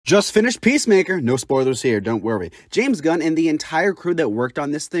Just finished Peacemaker. No spoilers here, don't worry. James Gunn and the entire crew that worked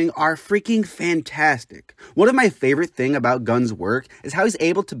on this thing are freaking fantastic. One of my favorite things about Gunn's work is how he's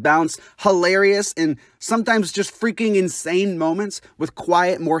able to balance hilarious and sometimes just freaking insane moments with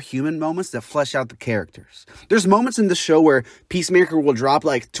quiet, more human moments that flesh out the characters. There's moments in the show where Peacemaker will drop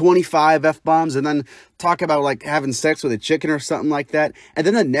like 25 F-bombs and then talk about like having sex with a chicken or something like that. And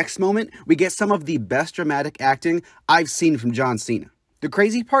then the next moment, we get some of the best dramatic acting I've seen from John Cena. The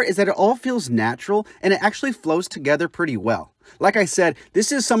crazy part is that it all feels natural and it actually flows together pretty well. Like I said,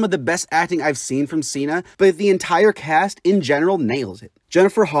 this is some of the best acting I've seen from Cena, but the entire cast in general nails it.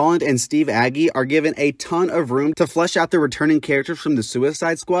 Jennifer Holland and Steve Agee are given a ton of room to flesh out the returning characters from the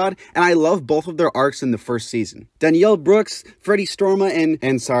Suicide Squad, and I love both of their arcs in the first season. Danielle Brooks, Freddie Storma,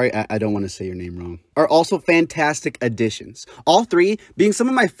 and sorry, I don't want to say your name wrong, are also fantastic additions. All three being some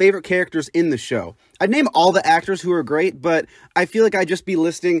of my favorite characters in the show. I'd name all the actors who are great, but I feel like I'd just be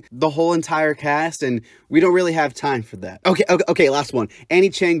listing the whole entire cast, and we don't really have time for that. Okay, last one. Annie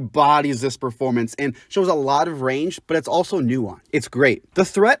Chang bodies this performance and shows a lot of range, but it's also nuanced. It's great. The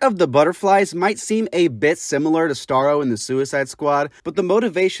threat of the butterflies might seem a bit similar to Starro in the Suicide Squad, but the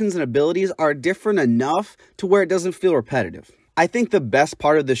motivations and abilities are different enough to where it doesn't feel repetitive. I think the best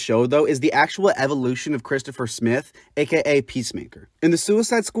part of the show, though, is the actual evolution of Christopher Smith, aka Peacemaker. In the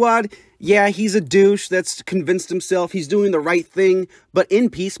Suicide Squad, yeah, he's a douche that's convinced himself he's doing the right thing, but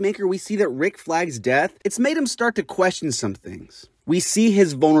in Peacemaker, we see that Rick Flagg's death, it's made him start to question some things. We see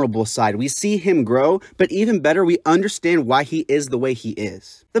his vulnerable side, we see him grow, but even better, we understand why he is the way he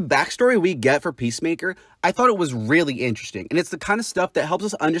is. The backstory we get for Peacemaker, I thought it was really interesting, and it's the kind of stuff that helps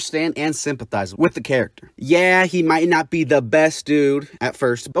us understand and sympathize with the character. Yeah, he might not be the best dude at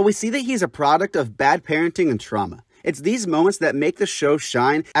first, but we see that he's a product of bad parenting and trauma. It's these moments that make the show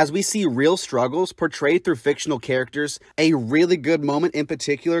shine as we see real struggles portrayed through fictional characters, a really good moment in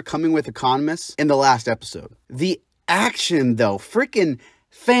particular coming with Economist in the last episode. The action, though, freaking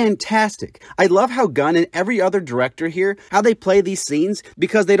fantastic. I love how Gunn and every other director here, how they play these scenes,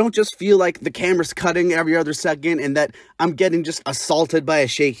 because they don't just feel like the camera's cutting every other second and that I'm getting just assaulted by a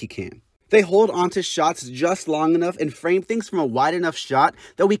shaky cam. They hold onto shots just long enough and frame things from a wide enough shot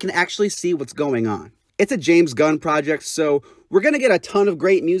that we can actually see what's going on. It's a James Gunn project, so we're going to get a ton of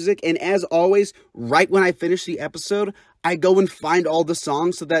great music, and as always, right when I finish the episode, I go and find all the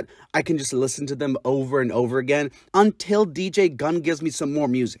songs so that I can just listen to them over and over again until DJ Gunn gives me some more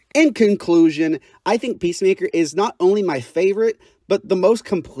music. In conclusion, I think Peacemaker is not only my favorite, but the most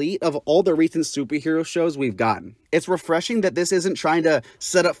complete of all the recent superhero shows we've gotten. It's refreshing that this isn't trying to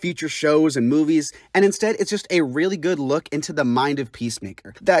set up future shows and movies, and instead it's just a really good look into the mind of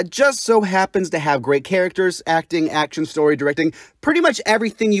Peacemaker that just so happens to have great characters, acting, action, story, directing, pretty much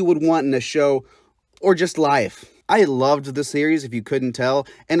everything you would want in a show or just life. I loved the series, if you couldn't tell,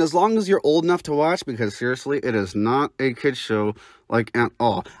 and as long as you're old enough to watch, because seriously, it is not a kid's show, like, at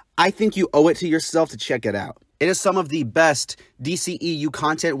all, I think you owe it to yourself to check it out. It is some of the best DCEU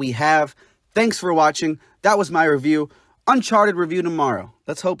content we have. Thanks for watching. That was my review. Uncharted review tomorrow.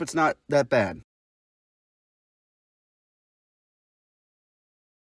 Let's hope it's not that bad.